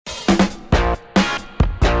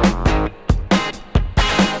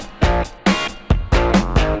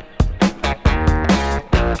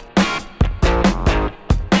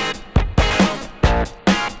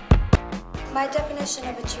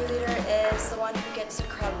one who gets the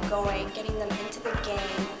crowd going, getting them into the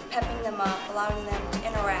game, pepping them up, allowing them to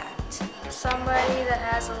interact. Somebody that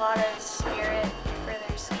has a lot of spirit for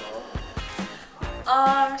their school.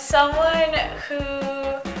 Someone who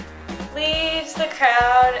leads the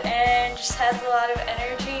crowd and just has a lot of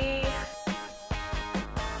energy.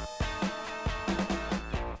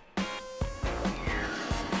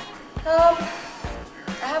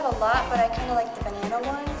 I have a lot, but I kind of like the banana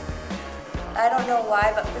one. I don't know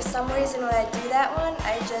why, but for some reason when I do that one,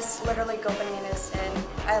 I just literally go bananas and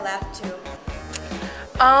I laugh too.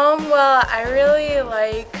 Well, I really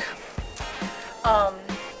like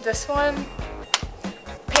this one.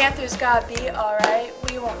 Panther's gotta be alright.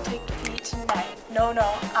 We won't take defeat tonight. No,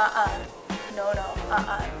 no, no, no,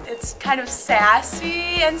 It's kind of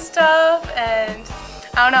sassy and stuff, and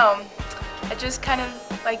I don't know. I just kind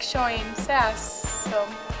of like showing sass, so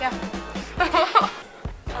yeah.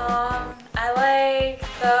 I like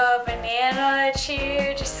the banana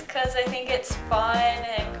cheer just because I think it's fun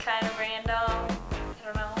and kind of random. I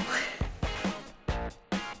don't know.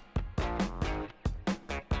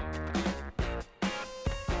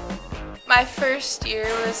 My first year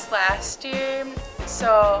was last year,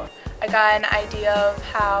 so I got an idea of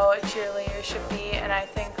how a cheerleader should be, and I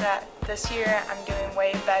think that this year I'm doing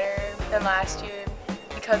way better than last year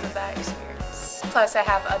because of that experience. Plus I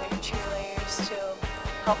have other cheerleaders to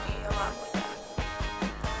help me along with that.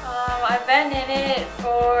 I've been in it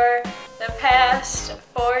for the past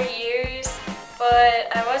 4 years, but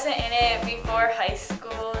I wasn't in it before high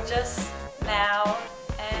school, just now,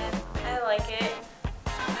 and I like it.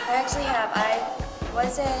 I actually have. I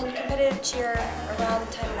was in competitive cheer around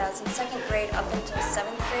the time when I was in 2nd grade up until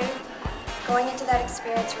 7th grade. Going into that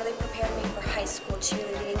experience really prepared me for high school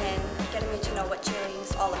cheerleading and getting me to know what cheerleading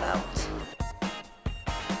is all about.